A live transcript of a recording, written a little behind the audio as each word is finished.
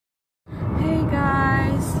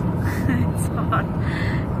It's hot.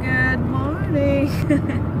 Good morning.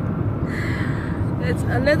 It's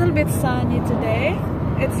a little bit sunny today.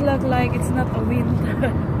 It's look like it's not a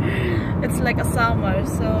winter. It's like a summer.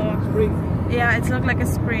 So spring. Yeah, it's look like a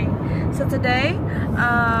spring. So today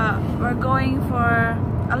we're going for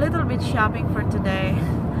a little bit shopping for today,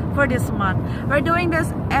 for this month. We're doing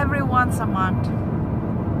this every once a month.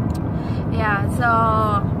 Yeah,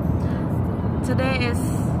 so today is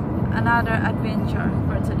another adventure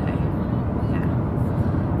for today. Yeah,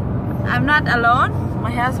 I'm not alone.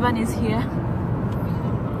 My husband is here.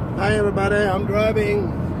 Hi everybody, I'm driving.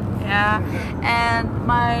 Yeah, and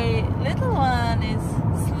my little one is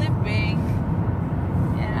sleeping.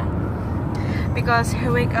 Yeah, because he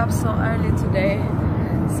wake up so early today.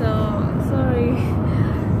 So sorry.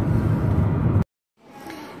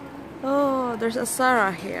 Oh, there's a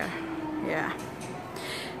Sarah here. Yeah.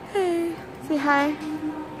 Hey, say hi.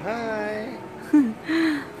 Hi.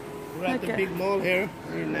 We're at the big mall here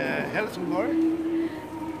in Helsingborg.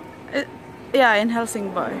 Yeah, in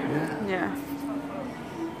Helsingborg. Yeah.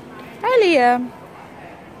 Hi, Liam.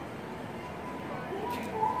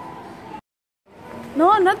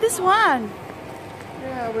 No, not this one.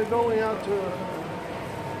 Yeah, we're going out to...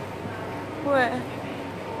 Where?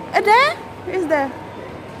 There? Is there?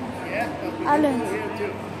 Yeah, but we Alan. can go here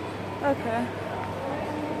too. Okay.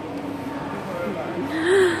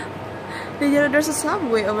 There's a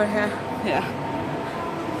subway over here. Yeah.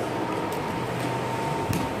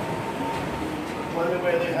 Wonder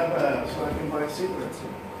where they have so I can buy cigarettes.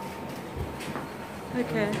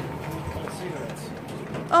 Okay. Cigarettes.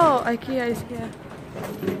 Oh, IKEA is here.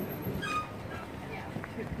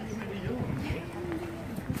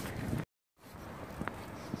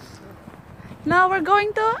 Now we're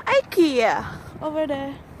going to IKEA over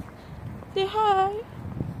there. Say hi.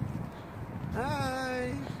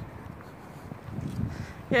 Hi.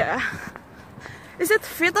 Yeah. Is it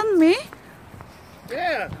fit on me?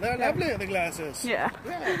 Yeah, they're lovely, the glasses. Yeah.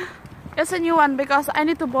 Yeah. It's a new one because I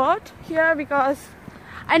need to bought here because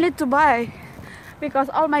I need to buy because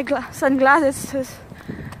all my sunglasses is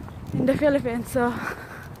in the Philippines, so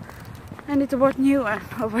I need to bought new one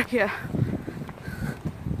over here.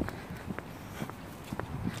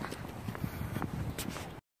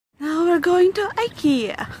 Now we're going to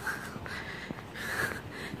IKEA.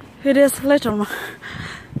 It is little.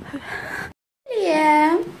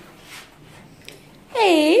 Yeah.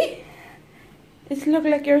 Hey. It looks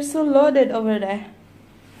like you're so loaded over there.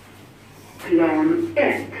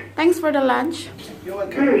 Thanks for the lunch. You're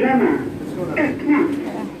welcome. Let's go now.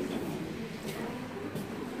 Yeah.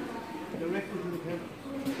 Directly to the camera.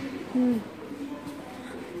 Hmm.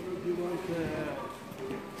 You want the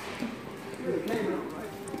flavor,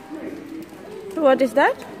 right? What is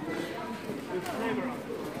that? The flavor on it.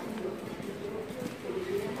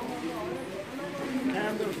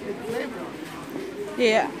 Candles with flavor on it.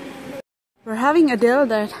 Yeah. We're having a deal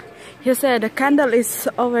that he said the candle is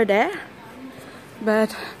over there,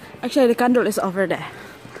 but actually the candle is over there.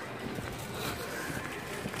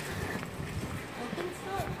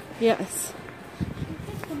 Yes.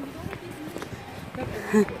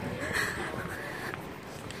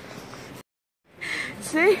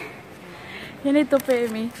 See? You need to pay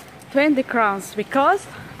me 20 crowns because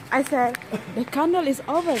I said the candle is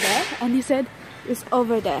over there and he said it's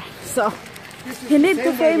over there. So you need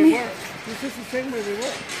to pay me. This is the same way we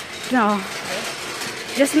work. No.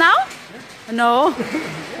 Just now? No,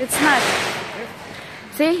 it's not.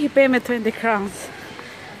 See, he paid me 20 crowns.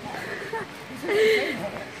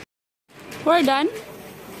 We're done?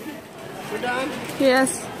 We're done?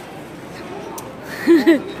 Yes.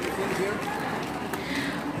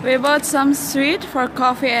 We bought some sweet for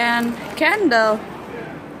coffee and candle.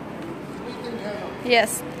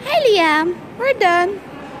 Yes. Hi Liam, we're done.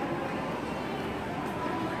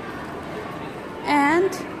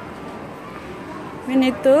 And we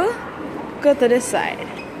need to go to the side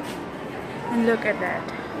and look at that.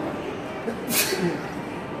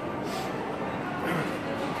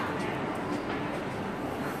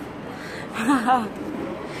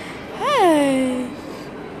 Hey.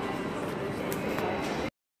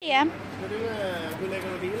 Yeah.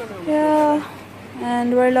 Yeah.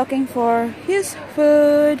 And we're looking for his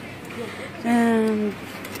food and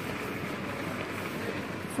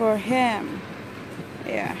for him.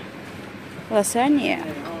 Yeah. Lasagna.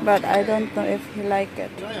 But I don't know if he like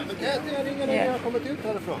it. Yeah.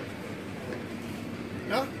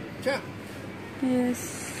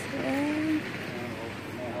 Yes.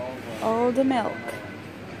 All the milk.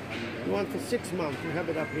 You want for 6 months, you have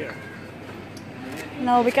it up here.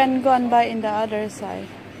 No, we can go and buy in the other side.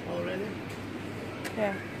 Already?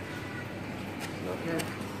 Yeah. Okay.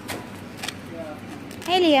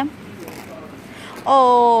 Hey, Liam.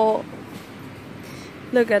 Oh,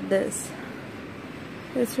 look at this.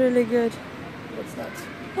 It's really good. What's that?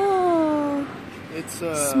 Oh, It's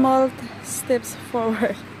small steps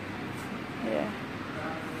forward. Yeah.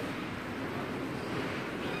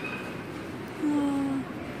 Oh.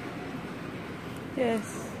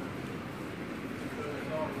 Yes.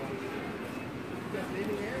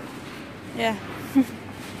 Yeah.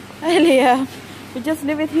 Hey, Liam. We just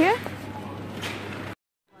leave it here.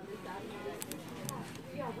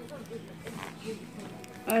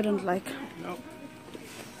 I don't like. No.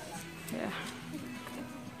 Yeah.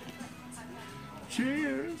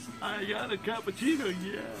 Cheers! I got a cappuccino,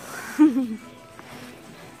 yeah.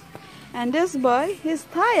 And this boy, he's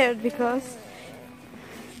tired because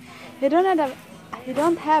he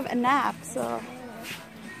don't have a nap. So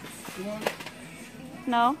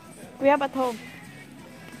no, we have at home.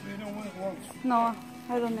 You don't want it once. No,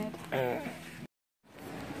 I don't need.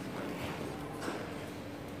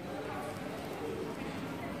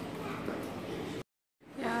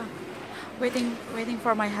 Yeah, waiting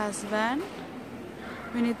for my husband.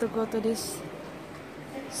 We need to go to this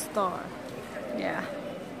store. Yeah,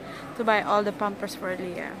 to buy all the Pampers for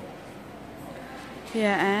Leah.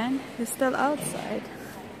 Yeah, and he's still outside.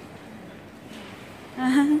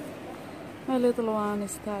 My little one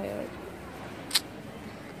is tired.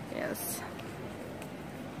 Yes.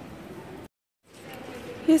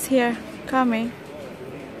 He's here, coming.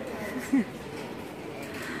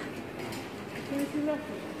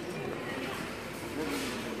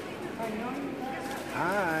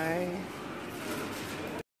 Hi.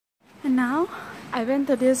 And now I went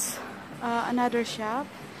to this another shop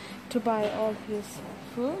to buy all his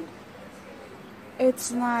food.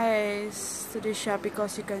 It's nice to this shop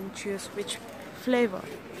because you can choose which flavor.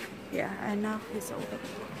 Yeah, and now he's open.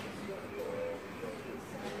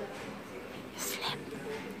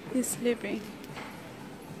 He's sleeping.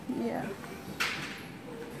 Yeah.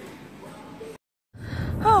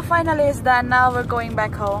 Oh, finally it's done. Now we're going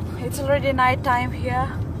back home. It's already night time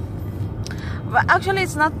here. Well, actually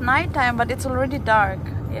it's not night time, but it's already dark.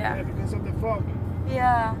 Yeah, Yeah. because of the fog.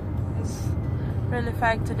 Yeah. It's really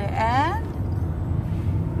fag today. And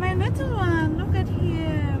my little one, look at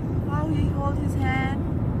him. How he holds his hand.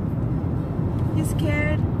 He's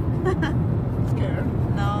scared. Scared?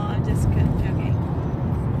 No, I'm just joking.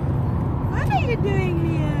 What are you doing,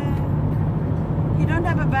 Leah? You don't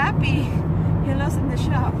have a baby. He lost in the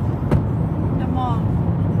shop. The mall.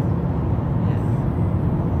 Yeah.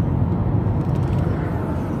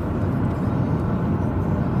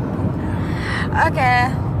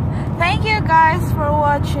 Okay. Thank you guys for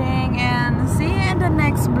watching and see you in the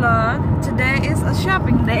next vlog. Today is a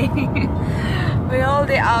shopping day. We're all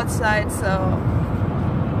day outside, so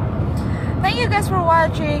thank you guys for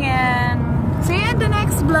watching and